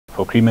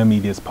For Creamer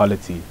Media's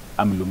Polity,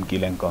 I'm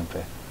Lumkile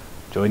Nkomfe.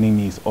 Joining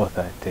me is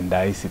author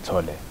Tendayi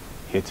Sithole,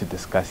 here to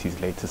discuss his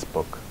latest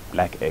book,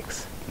 Black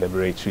X,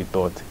 Liberatory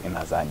Thought in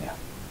Azania.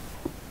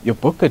 Your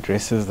book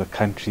addresses the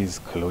country's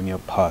colonial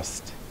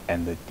past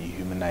and the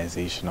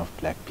dehumanization of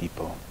black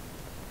people.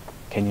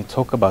 Can you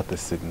talk about the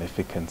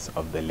significance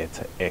of the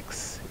letter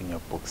X in your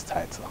book's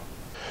title?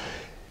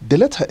 The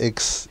letter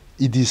X,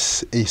 it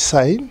is a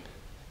sign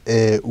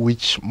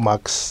which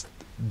marks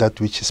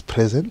that which is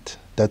present,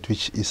 that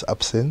which is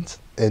absent,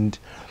 and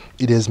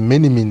it has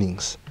many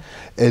meanings.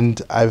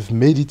 And I've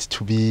made it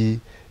to be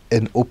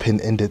an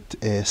open-ended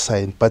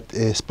sign, but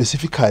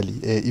specifically,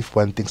 if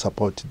one thinks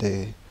about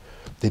the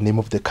name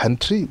of the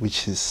country,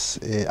 which is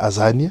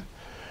Azania,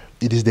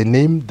 it is the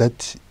name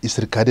that is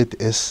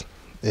regarded as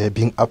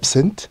being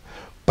absent,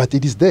 but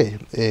it is there.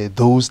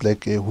 Those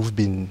who've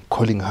been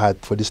calling hard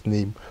for this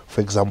name,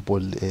 for example,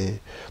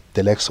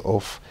 the likes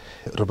of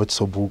Robert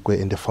Sobukwe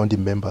and the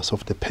founding members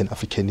of the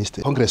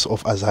Pan-Africanist Congress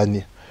of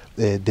Azania,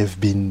 they've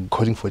been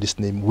calling for this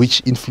name,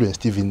 which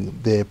influenced even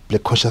the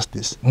Black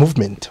consciousness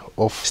movement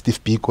of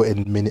Steve Biko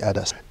and many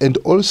others. And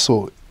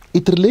also,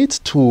 it relates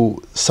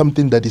to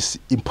something that is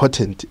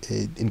important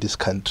in this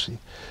country,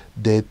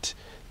 that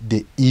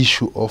the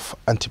issue of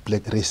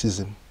anti-black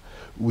racism,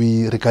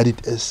 we regard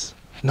it as,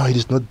 no, it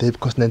is not there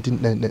because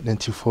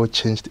 1994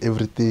 changed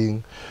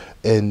everything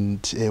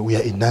and we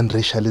are in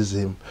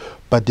non-racialism.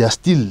 But there are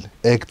still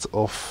acts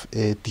of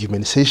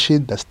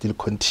dehumanization that still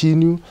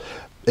continue,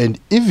 and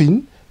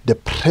even the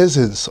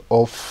presence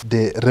of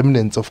the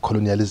remnants of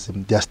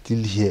colonialism, they are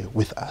still here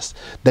with us.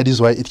 That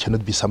is why it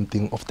cannot be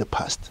something of the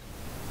past.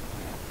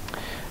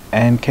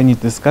 And can you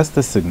discuss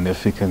the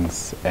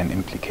significance and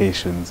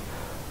implications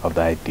of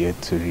the idea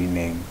to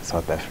rename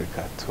South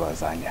Africa to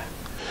Azania?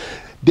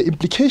 The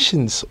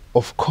implications,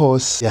 of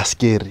course, are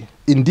scary.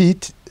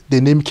 Indeed, the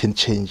name can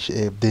change.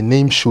 The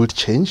name should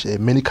change.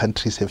 Many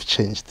countries have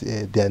changed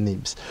their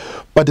names.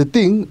 But the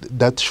thing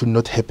that should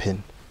not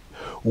happen,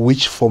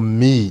 which for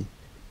me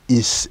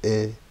is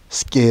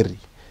scary,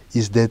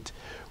 is that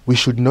we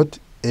should not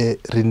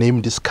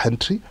rename this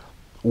country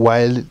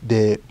while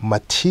the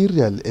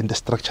material and the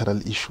structural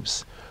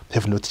issues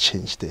have not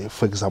changed.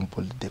 For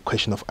example, the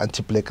question of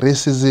anti-black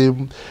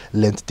racism,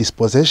 land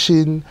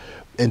dispossession,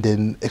 and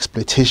then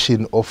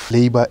exploitation of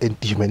labor and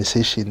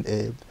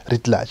dehumanization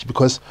writ large.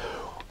 Because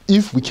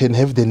if we can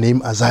have the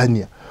name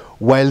Azania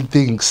while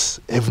things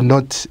have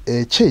not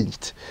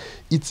changed,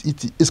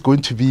 it is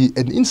going to be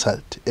an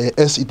insult,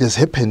 as it has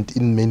happened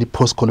in many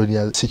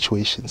post-colonial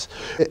situations.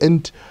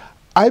 And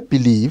I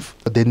believe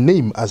the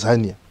name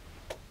Azania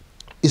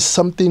is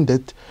something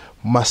that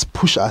must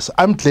push us.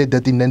 I'm glad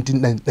that in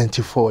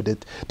 1994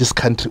 that this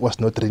country was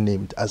not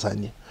renamed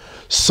Azania,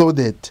 so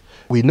that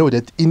we know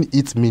that in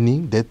its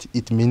meaning that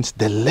it means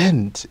the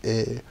land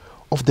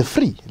of the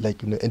free,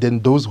 and then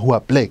those who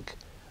are black,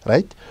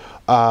 right,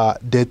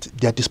 that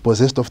they are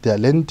dispossessed of their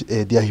land,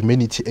 their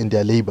humanity and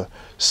their labor.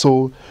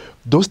 So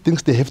those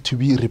things, they have to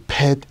be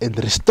repaired and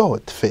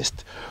restored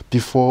first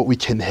before we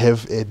can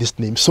have this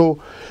name.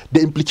 So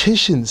the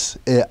implications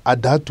are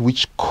that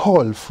which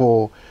call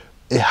for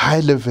a high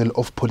level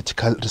of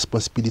political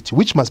responsibility,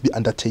 which must be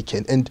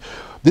undertaken. And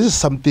this is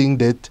something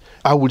that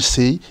I would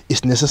say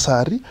is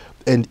necessary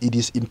and it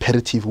is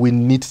imperative. We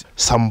need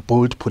some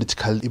bold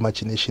political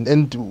imagination.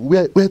 And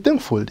we're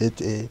thankful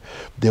that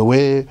there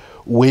were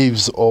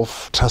waves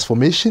of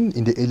transformation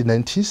in the early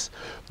 90s.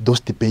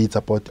 Those debates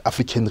about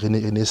African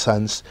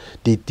Renaissance,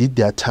 they did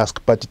their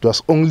task, but it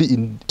was only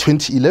in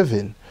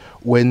 2011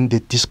 when the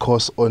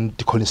discourse on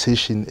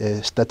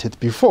decolonization started.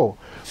 Before,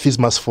 fees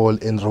must fall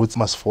and roads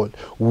must fall,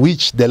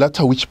 which the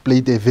latter which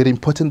played a very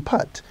important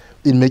part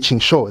in making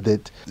sure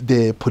that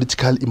the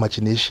political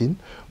imagination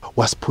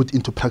was put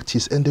into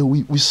practice, and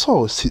we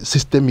saw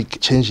systemic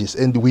changes,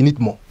 and we need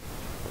more.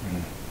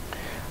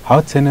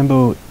 How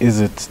tenable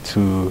is it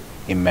to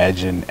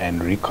imagine and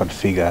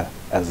reconfigure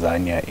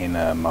Azania in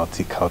a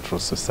multicultural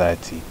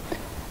society?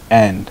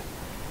 And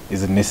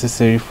is it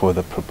necessary for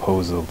the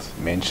proposals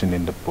mentioned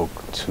in the book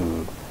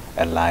to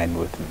align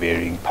with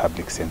varying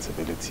public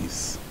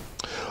sensibilities?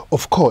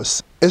 Of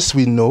course, as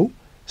we know,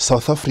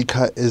 South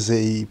Africa is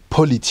a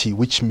polity,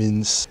 which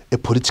means a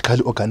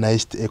politically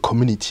organized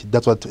community.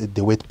 That's what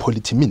the word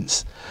polity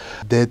means.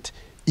 That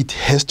it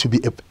has to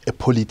be a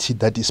polity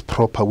that is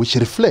proper, which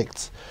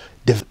reflects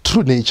the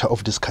true nature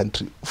of this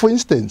country. For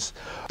instance,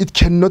 it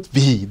cannot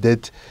be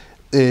that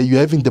you're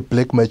having the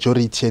black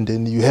majority and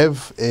then you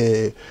have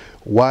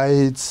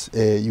whites,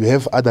 you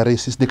have other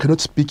races. They cannot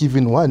speak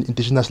even one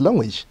indigenous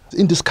language.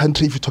 In this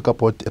country, if you talk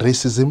about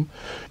racism,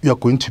 you are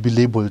going to be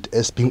labeled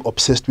as being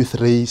obsessed with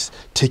race,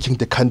 taking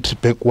the country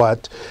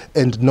backward,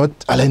 and not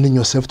aligning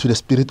yourself to the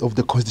spirit of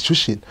the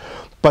Constitution.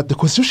 But the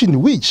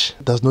Constitution which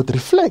does not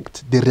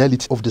reflect the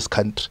reality of this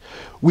country.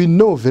 We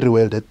know very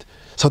well that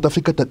South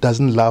Africa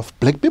doesn't love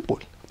black people.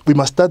 We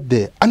must start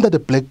there. Under the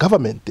black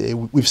government,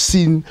 we've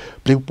seen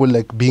black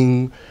people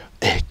being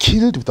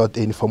killed without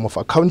any form of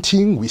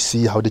accounting. We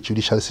see how the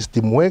judicial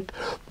system works.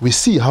 We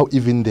see how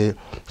even the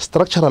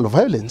structural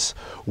violence,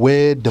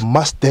 where the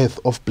mass death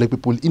of black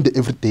people in the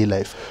everyday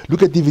life.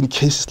 Look at even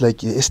cases like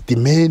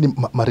Estimeni,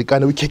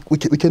 Marikana.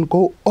 We can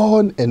go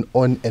on and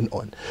on and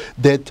on.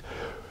 That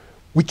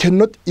we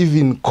cannot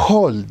even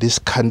call this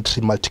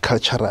country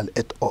multicultural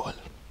at all.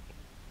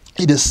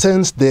 In the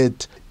sense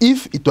that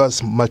if it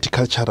was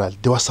multicultural,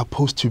 there was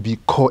supposed to be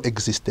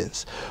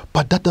coexistence.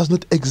 But that does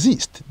not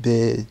exist.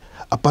 The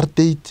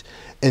apartheid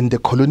and the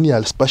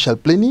colonial spatial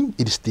planning,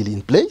 it is still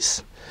in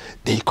place.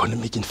 The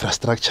economic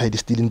infrastructure, it is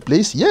still in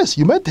place. Yes,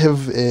 you might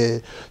have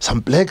some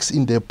blacks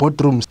in the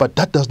boardrooms, but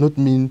that does not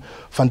mean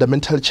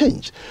fundamental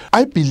change.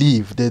 I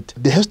believe that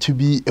there has to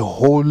be a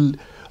whole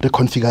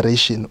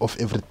reconfiguration of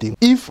everything.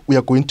 If we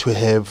are going to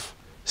have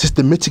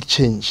systematic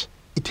change,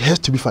 it has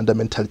to be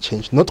fundamental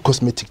change, not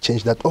cosmetic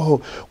change that,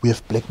 oh, we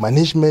have black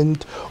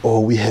management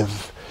or we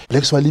have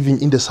blacks who are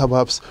living in the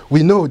suburbs.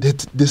 We know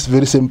that these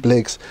very same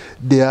blacks,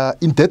 they are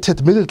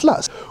indebted middle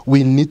class.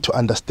 We need to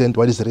understand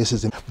what is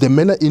racism. The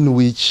manner in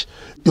which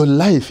your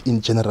life in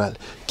general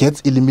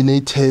gets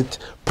eliminated,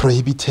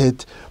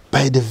 prohibited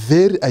by the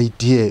very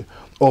idea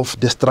of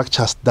the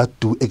structures that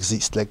do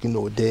exist. Like,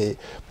 the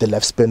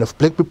lifespan of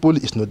black people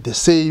is not the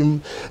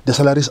same. The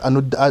salaries are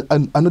not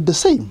the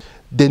same.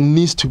 There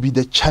needs to be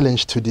the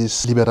challenge to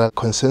this liberal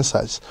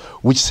consensus,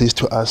 which says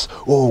to us,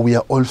 oh, we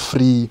are all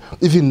free.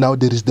 Even now,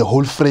 there is the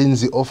whole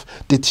frenzy of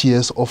 30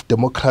 years of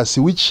democracy,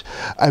 which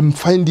I'm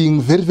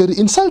finding very, very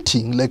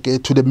insulting, like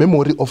to the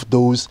memory of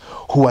those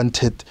who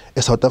wanted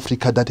a South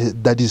Africa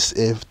that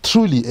is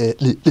truly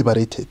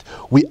liberated.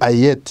 We are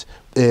yet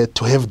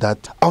to have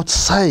that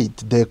outside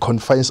the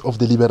confines of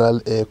the liberal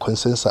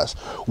consensus,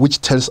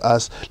 which tells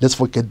us, let's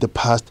forget the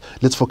past,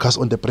 let's focus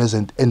on the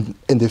present and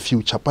the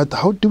future. But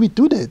how do we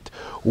do that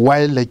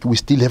while we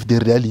still have the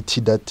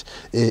reality that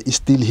is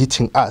still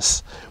hitting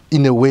us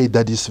in a way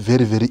that is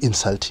very, very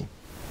insulting?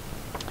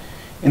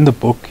 In the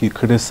book, you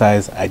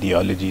criticize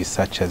ideologies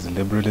such as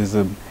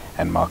liberalism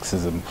and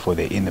Marxism for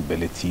their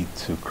inability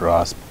to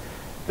grasp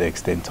the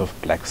extent of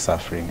black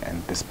suffering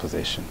and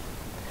dispossession.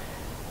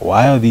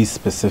 Why are these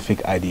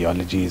specific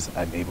ideologies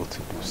unable to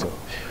do so?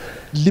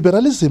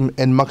 Liberalism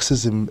and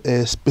Marxism,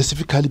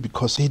 specifically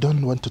because they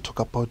don't want to talk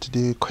about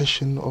the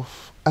question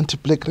of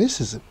anti-black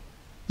racism.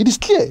 It is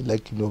clear,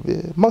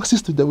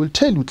 Marxists, they will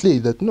tell you clearly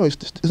that no,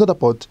 it's not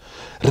about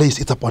race,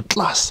 it's about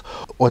class.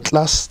 Or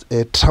class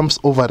trumps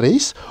over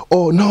race.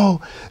 Or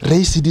no,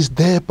 race, it is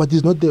there, but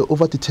it's not the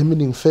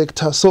over-determining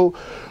factor. So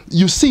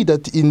you see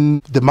that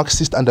in the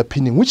Marxist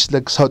underpinning, which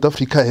South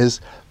Africa has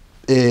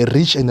a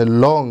rich and a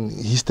long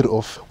history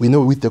of, we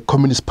know, with the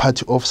Communist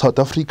Party of South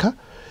Africa,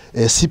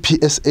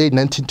 CPSA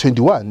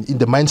 1921, in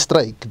the mine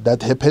strike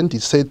that happened,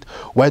 it said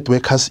white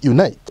workers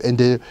unite, and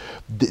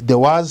there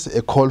was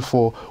a call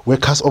for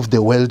workers of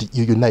the world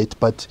unite,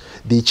 but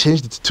they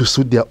changed it to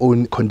suit their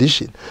own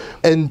condition.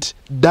 And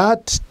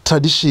that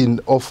tradition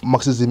of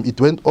Marxism,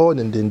 it went on,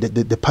 and then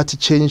the party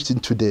changed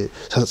into the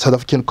South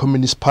African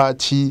Communist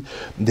Party.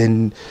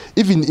 Then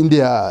even in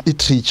their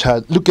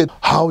literature, look at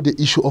how the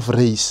issue of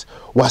race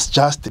was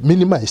just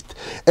minimized.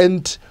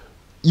 And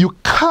you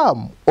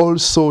come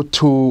also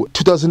to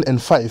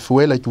 2005,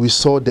 where we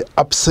saw the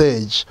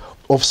upsurge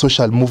of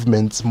social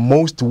movements,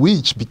 most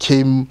which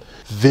became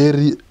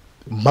very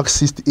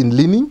Marxist in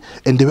leaning,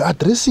 and they were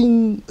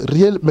addressing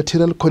real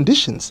material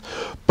conditions.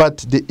 But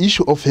the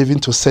issue of having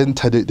to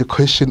center the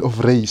question of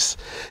race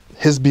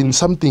has been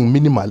something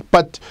minimal.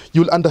 But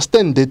you'll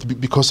understand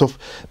that because of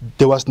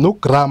there was no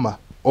grammar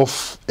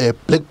of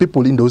black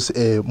people in those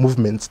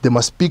movements. They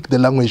must speak the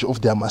language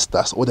of their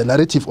masters or the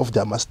narrative of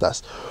their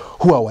masters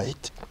who are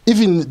white.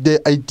 Even the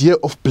idea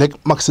of black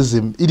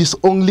Marxism, it is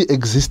only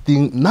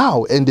existing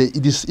now, and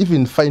it is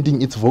even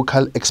finding its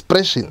vocal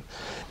expression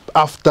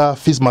after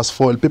Fees Must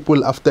Fall.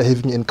 People, after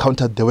having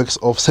encountered the works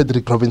of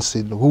Cedric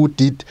Robinson, who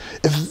did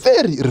a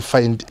very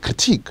refined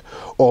critique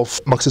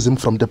of Marxism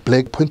from the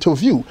black point of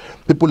view.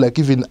 People like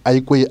even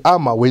Aikwe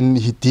Ama, when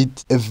he did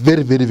a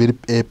very, very, very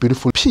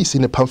beautiful piece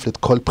in a pamphlet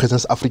called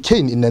Présence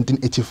Africaine in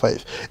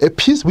 1985, a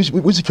piece which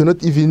you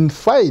cannot even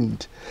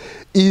find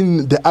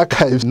in the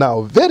archives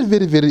now. Very,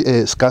 very,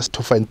 very scarce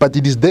to find, but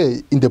it is there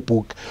in the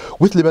book.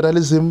 With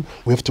liberalism,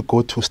 we have to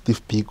go to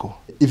Steve Biko.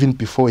 Even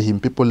before him,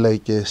 people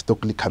like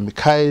Stokely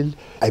Kamikael,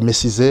 Aimé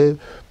Césaire,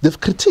 they've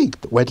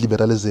critiqued white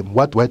liberalism.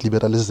 What white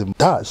liberalism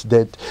does,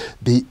 that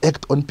they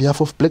act on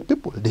behalf of black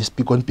people. They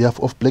speak on behalf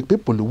of black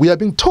people. We are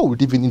being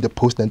told, even in the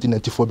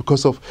post-1994,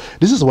 because of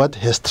this is what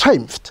has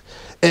triumphed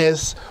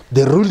as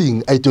the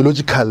ruling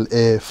ideological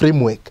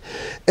framework.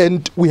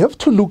 And we have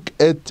to look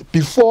at,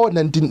 before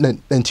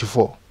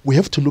 1994, we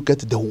have to look at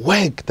the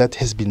work that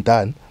has been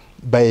done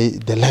by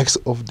the likes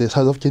of the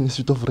South African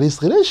Institute of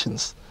Race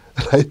Relations.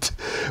 right?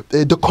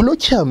 The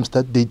colloquiums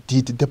that they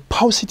did, the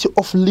paucity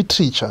of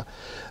literature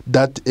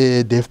that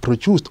they've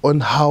produced on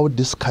how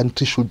this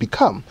country should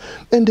become.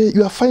 And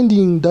you are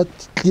finding that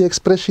clear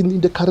expression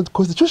in the current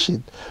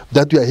constitution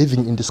that we are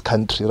having in this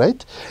country,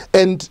 right?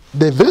 And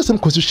the very same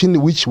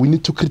constitution which we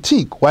need to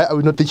critique. Why are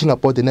we not thinking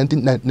about the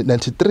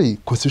 1993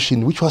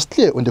 constitution, which was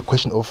clear on the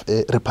question of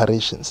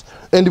reparations?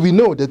 And we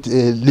know that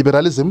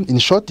liberalism, in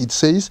short, it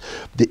says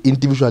the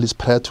individual is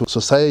prior to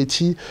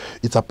society,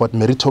 it's about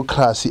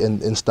meritocracy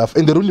and stuff.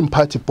 And the ruling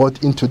party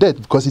bought into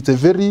that because it's a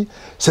very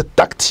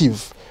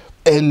seductive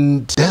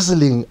and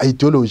dazzling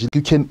ideology.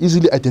 You can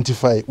easily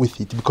identify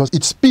with it because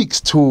it speaks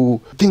to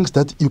things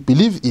that you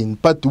believe in.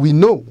 But we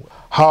know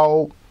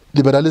how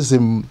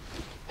liberalism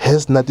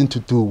has nothing to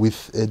do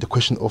with the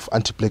question of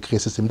anti-black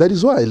racism. That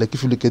is why, like,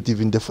 if you look at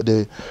even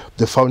the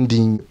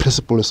founding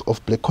principles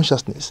of black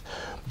consciousness,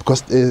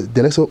 because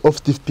the likes of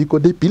Steve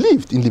Biko, they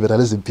believed in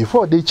liberalism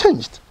before they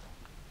changed.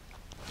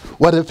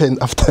 What happened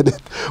after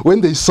that? When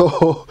they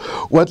saw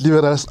what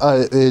liberals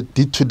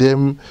did to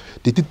them,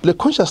 they did black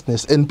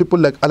consciousness. And people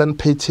like Alan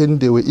Paton,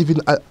 they were even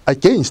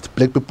against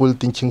black people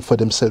thinking for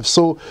themselves.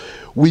 So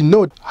we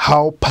know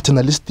how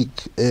paternalistic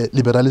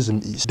liberalism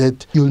is,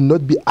 that you'll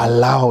not be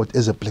allowed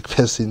as a black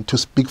person to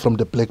speak from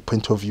the black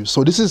point of view.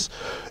 So this is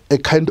a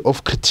kind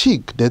of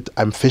critique that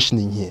I'm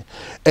fashioning here.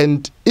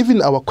 And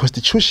even our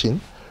constitution,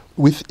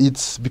 with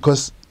its,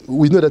 because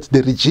we know that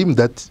the regime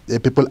that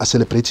people are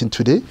celebrating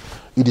today,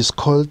 it is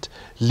called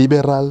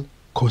liberal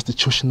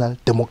constitutional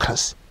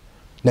democracy.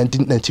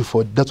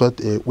 1994, that's what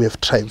we have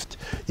thrived.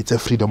 It's a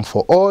freedom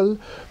for all.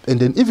 And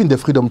then even the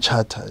Freedom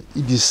Charter,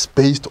 it is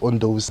based on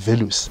those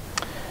values.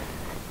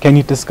 Can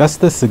you discuss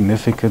the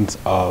significance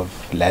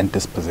of land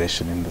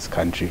dispossession in this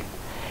country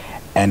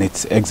and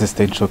its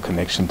existential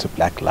connection to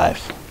black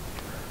life?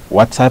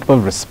 What type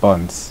of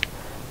response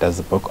does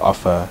the book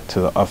offer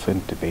to the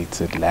often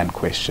debated land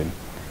question,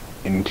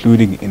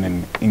 including in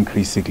an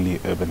increasingly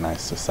urbanized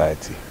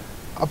society?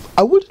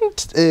 I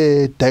wouldn't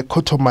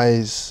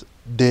dichotomize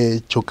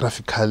the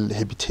geographical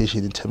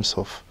habitation in terms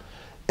of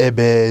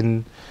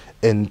urban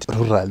and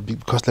rural,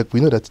 because, like,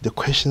 we know that the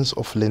questions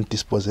of land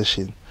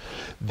dispossession,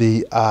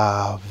 they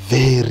are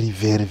very,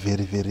 very,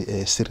 very,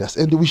 very serious,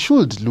 and we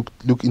should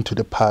look into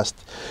the past,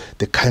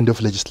 the kind of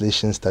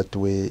legislations that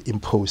were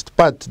imposed.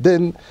 But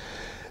then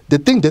the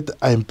thing that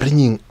I'm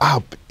bringing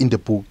up in the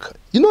book,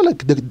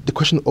 like the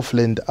question of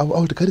land, I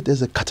would regard it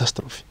as a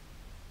catastrophe,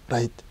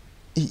 right?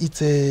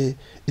 It's a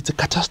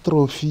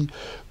catastrophe,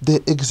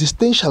 the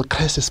existential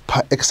crisis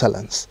par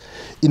excellence,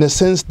 in a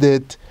sense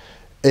that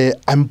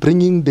I'm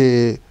bringing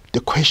the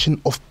question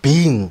of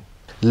being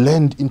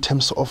land in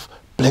terms of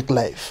black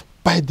life.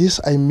 By this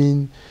I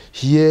mean,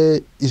 here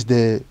is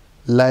the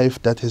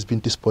life that has been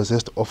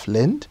dispossessed of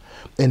land,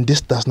 and this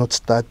does not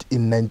start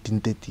in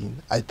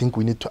 1913. I think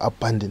we need to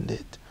abandon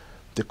that.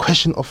 The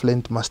question of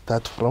land must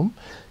start from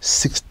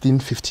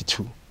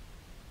 1652.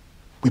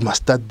 We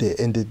must start there,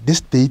 and this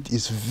date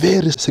is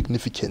very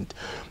significant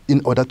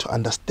in order to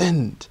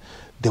understand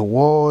the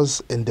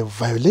wars and the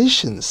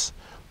violations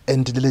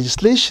and the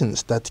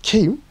legislations that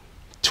came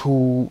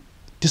to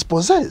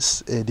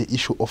dispossess the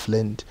issue of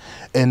land,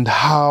 and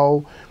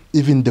how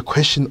even the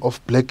question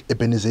of black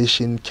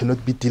urbanization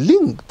cannot be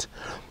delinked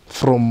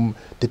from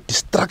the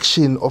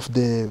destruction of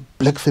the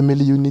black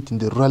family unit in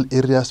the rural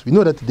areas. We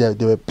know that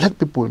there were black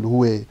people who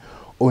were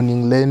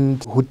owning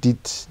land, who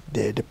did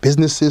the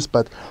businesses,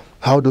 but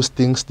how those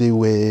things, they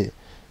were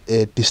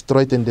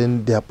destroyed, and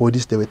then their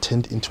bodies, they were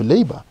turned into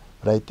labor,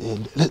 right?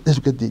 And let's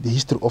look at the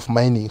history of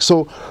mining.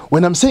 So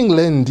when I'm saying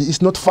land,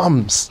 it's not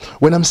farms.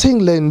 When I'm saying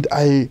land,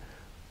 I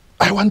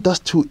want us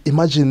to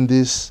imagine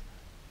this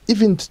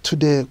even to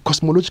the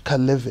cosmological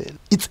level.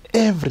 It's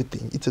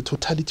everything. It's a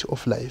totality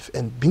of life,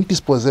 and being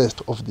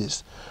dispossessed of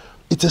this,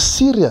 it's a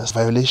serious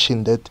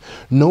violation that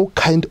no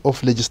kind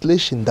of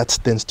legislation that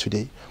stands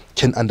today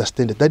can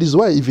understand it. That is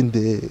why even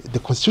the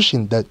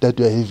constitution that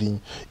we are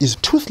having is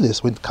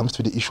toothless when it comes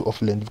to the issue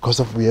of land, because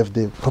we have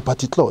the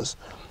property clause,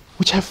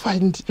 which I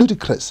find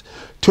ludicrous,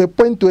 to a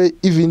point where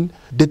even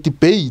the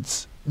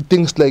debates,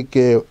 things like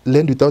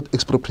land without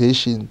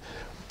expropriation,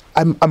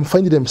 I'm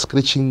finding them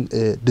scratching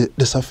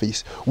the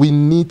surface. We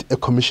need a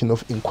commission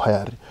of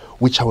inquiry,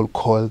 which I will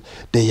call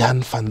the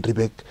Jan van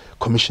Riebeck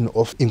Commission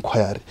of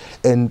Inquiry.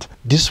 And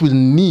this will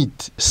need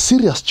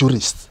serious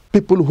jurists,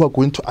 people who are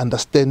going to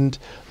understand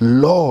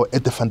law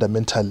at the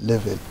fundamental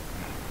level.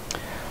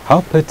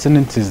 How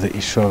pertinent is the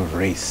issue of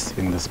race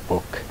in this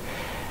book?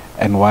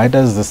 And why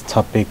does this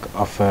topic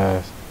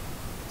offer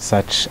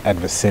such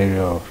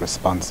adversarial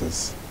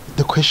responses?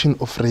 The question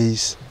of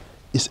race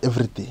is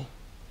everything.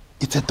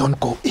 It's a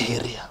don't-go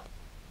area.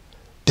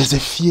 There's a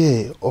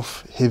fear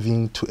of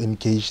having to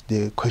engage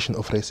the question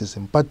of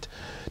racism. But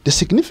the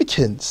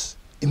significance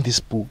in this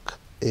book,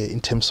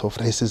 in terms of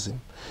racism,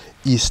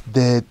 is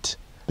that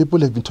people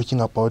have been talking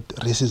about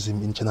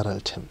racism in general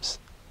terms.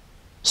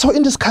 So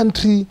in this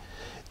country,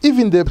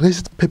 even the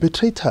racist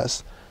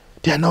perpetrators,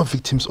 they are now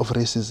victims of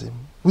racism.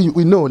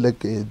 We know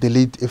the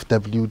late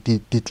FW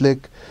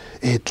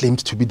did claimed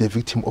to be the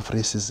victim of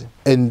racism.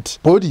 And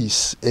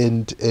bodies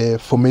and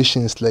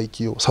formations like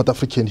your South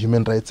African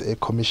Human Rights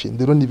Commission,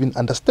 they don't even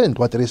understand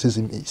what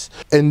racism is.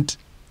 And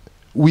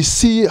we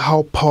see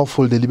how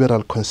powerful the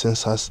liberal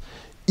consensus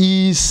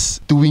is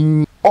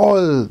doing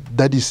all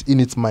that is in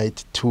its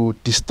might to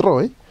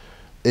destroy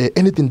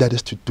anything that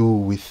has to do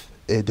with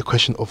the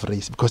question of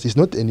race, because it's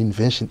not an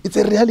invention, it's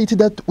a reality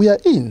that we are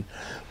in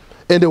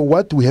and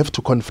what we have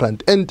to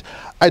confront. And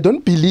I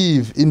don't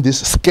believe in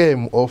this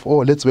scam of, oh,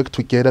 let's work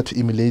together to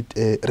emulate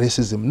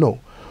racism. No.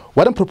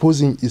 What I'm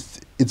proposing is,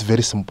 it's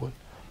very simple.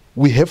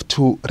 We have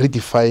to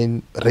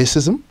redefine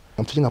racism.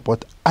 I'm talking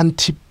about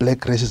anti-black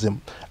racism.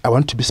 I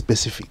want to be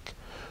specific.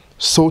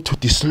 So to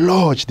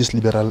dislodge this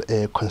liberal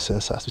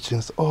consensus, which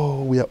means,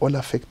 oh, we are all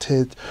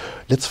affected,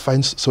 let's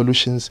find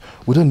solutions.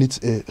 We don't need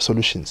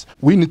solutions.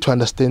 We need to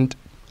understand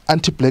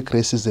anti-black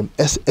racism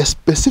as a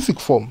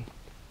specific form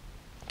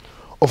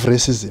of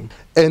racism.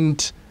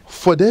 And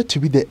for there to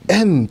be the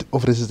end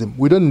of racism,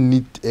 we don't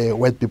need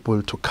white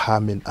people to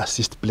come and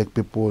assist black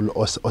people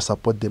or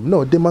support them.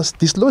 No, they must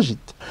dislodge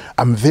it.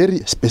 I'm very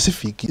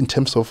specific in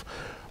terms of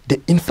the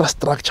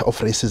infrastructure of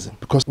racism,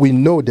 because we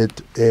know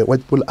that white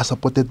people are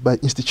supported by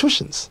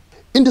institutions.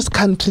 In this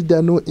country, there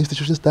are no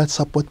institutions that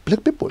support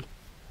black people.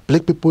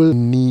 Black people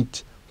need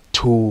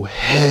to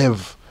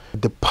have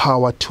the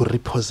power to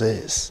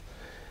repossess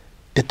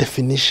the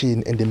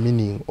definition and the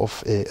meaning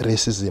of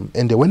racism.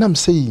 And when I'm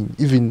saying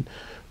even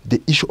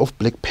the issue of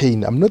black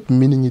pain, I'm not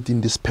meaning it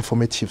in this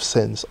performative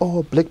sense.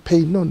 Oh, black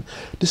pain, no.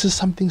 This is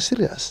something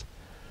serious.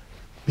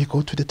 We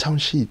go to the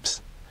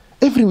townships.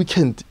 Every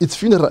weekend, it's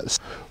funerals.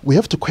 We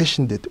have to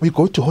question that. We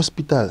go to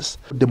hospitals.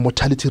 The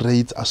mortality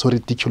rates are so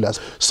ridiculous.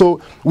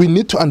 So we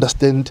need to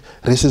understand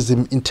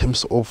racism in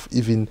terms of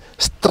even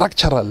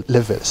structural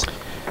levels.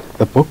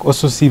 The book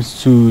also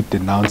seems to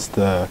denounce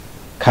the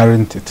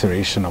current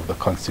iteration of the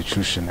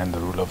Constitution and the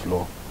rule of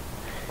law.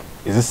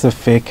 Is this a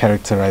fair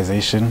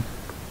characterization?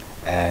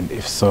 And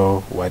if so,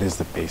 what is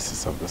the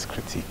basis of this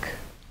critique?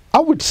 I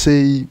would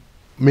say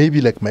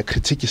maybe my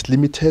critique is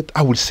limited.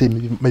 I would say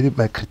maybe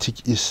my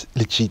critique is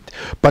legit.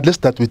 But let's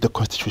start with the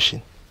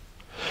Constitution.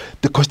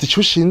 The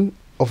Constitution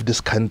of this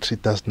country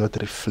does not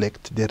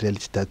reflect the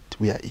reality that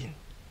we are in.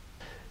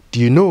 Do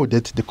you know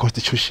that the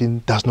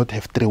Constitution does not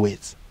have 3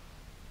 words?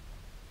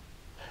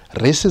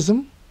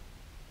 Racism,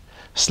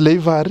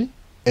 slavery,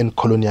 and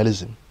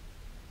colonialism.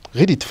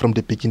 Read it from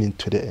the beginning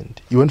to the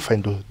end. You won't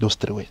find those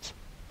 3 words.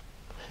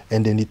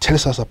 And then it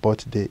tells us about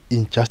the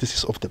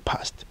injustices of the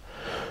past.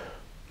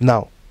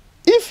 Now,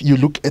 if you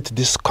look at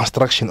this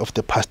construction of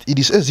the past, it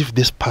is as if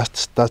this past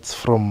starts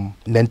from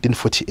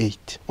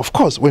 1948. Of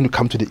course, when you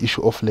come to the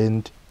issue of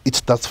land, it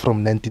starts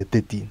from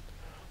 1913.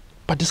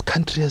 But this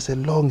country has a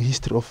long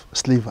history of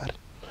slavery.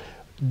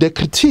 The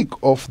critique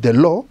of the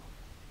law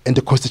and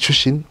the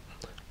Constitution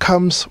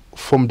comes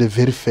from the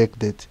very fact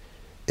that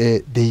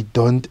they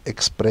don't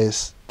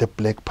express the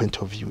black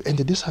point of view. And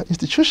these are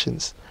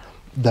institutions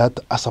that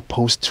are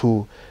supposed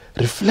to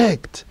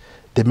reflect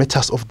the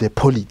matters of the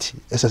polity.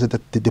 As I said,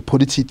 that the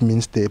polity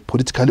means the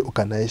politically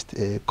organized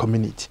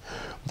community.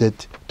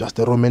 That does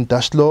the Roman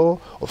Dutch law.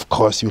 Of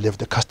course, you'll have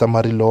the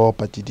customary law,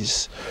 but it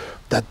is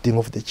that thing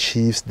of the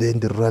chiefs, then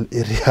the rural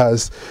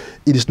areas.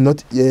 It is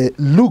not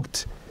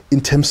looked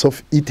in terms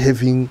of it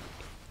having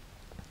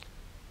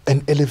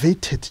an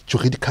elevated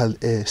juridical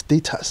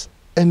status.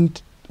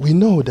 And we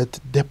know that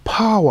the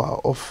power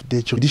of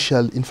the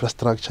judicial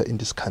infrastructure in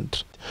this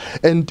country.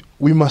 And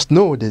we must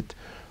know that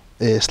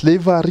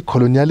slavery,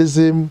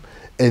 colonialism,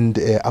 and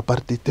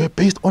apartheid, they were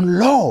based on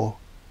law.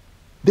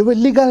 They were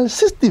legal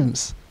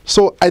systems.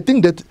 So I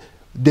think that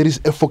there is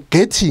a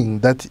forgetting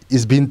that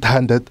is being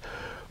done, that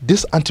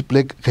this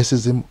anti-black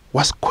racism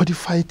was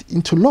codified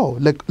into law.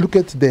 Look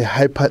at the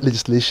hyper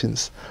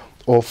legislations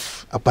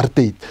of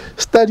apartheid.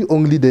 Study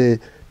only the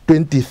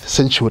 20th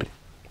century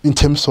in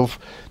terms of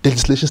the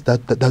legislations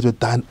that were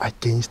done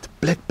against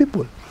black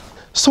people.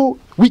 So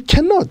we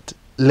cannot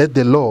let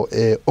the law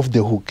off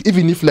the hook,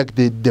 even if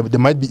there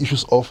might be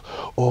issues of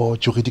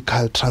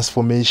juridical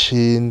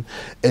transformation,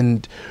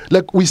 and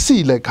we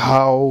see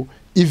how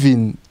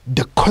even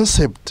the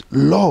concept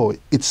law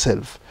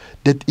itself,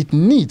 that it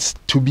needs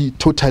to be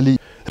totally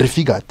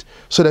refigured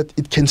so that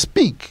it can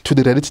speak to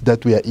the reality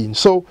that we are in.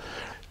 So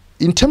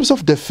in terms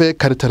of the fair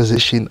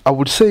characterization, I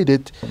would say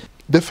that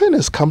the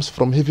fairness comes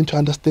from having to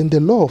understand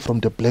the law from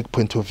the black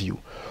point of view.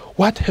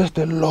 What has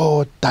the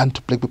law done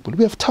to black people?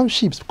 We have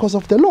townships because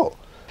of the law.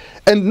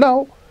 And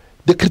now,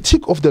 the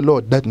critique of the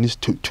law that needs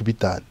to be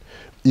done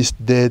is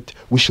that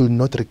we should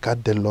not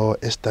regard the law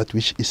as that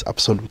which is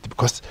absolute.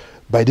 Because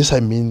by this I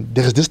mean,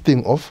 there is this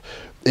thing of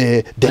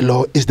the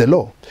law is the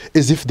law,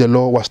 as if the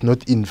law was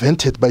not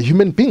invented by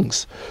human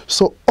beings.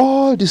 So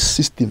all these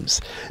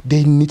systems,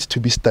 they need to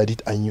be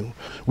studied anew.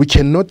 We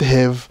cannot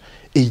have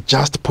a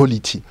just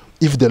polity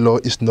if the law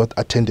is not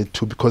attended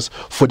to, because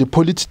for the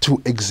polity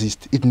to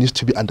exist, it needs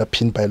to be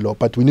underpinned by law.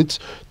 But we need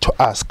to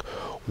ask,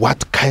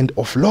 what kind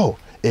of law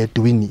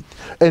do we need?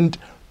 And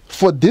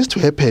for this to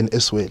happen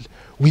as well,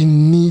 we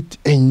need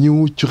a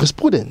new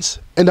jurisprudence.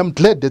 And I'm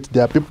glad that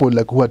there are people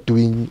like who are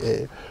doing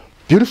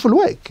beautiful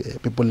work.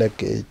 People like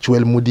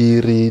Joel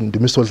Mudiri,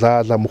 Ndumiso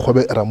Dladla,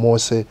 Mokgobe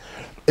Ramose,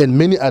 and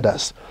many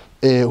others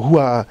who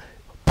are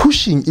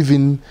pushing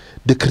even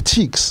the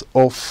critiques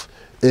of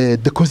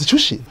the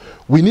Constitution.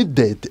 We need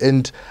that.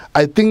 And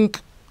I think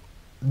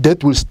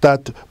that will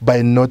start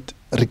by not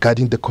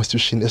regarding the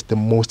Constitution as the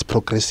most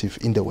progressive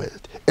in the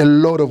world. A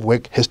lot of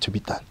work has to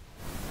be done.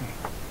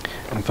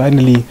 And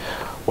finally,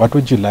 what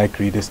would you like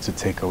readers to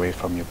take away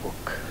from your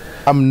book?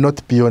 I'm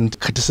not beyond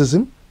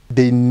criticism.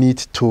 They need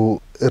to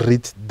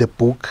read the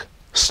book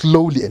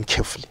slowly and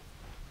carefully.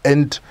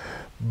 And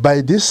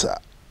by this,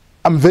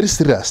 I'm very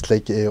serious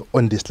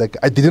on this. Like,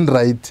 I didn't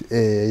write,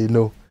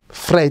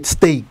 fried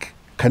steak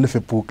kind of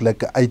a book.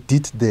 Like, I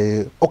did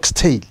the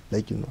oxtail,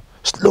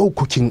 slow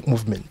cooking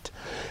movement.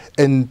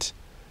 And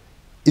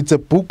it's a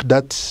book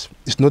that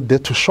is not there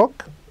to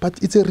shock,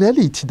 but it's a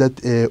reality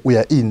that we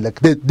are in. Like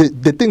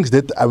the things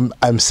that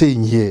I'm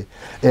saying here,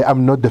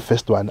 I'm not the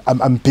first one.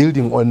 I'm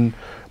building on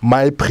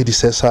my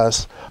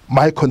predecessors,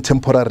 my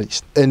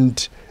contemporaries,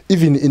 and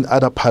even in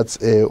other parts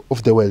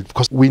of the world,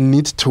 because we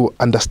need to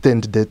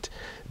understand that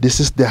this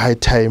is the high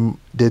time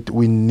that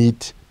we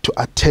need to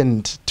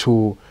attend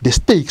to the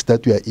stakes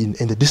that we are in,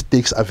 and these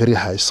stakes are very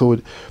high. So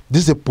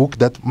this is a book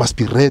that must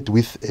be read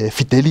with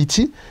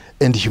fidelity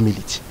and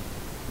humility.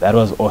 That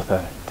was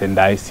author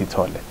Tendayi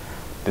Sithole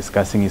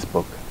discussing his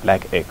book,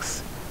 Like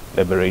X,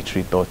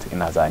 Liberatory Thought in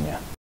Azania.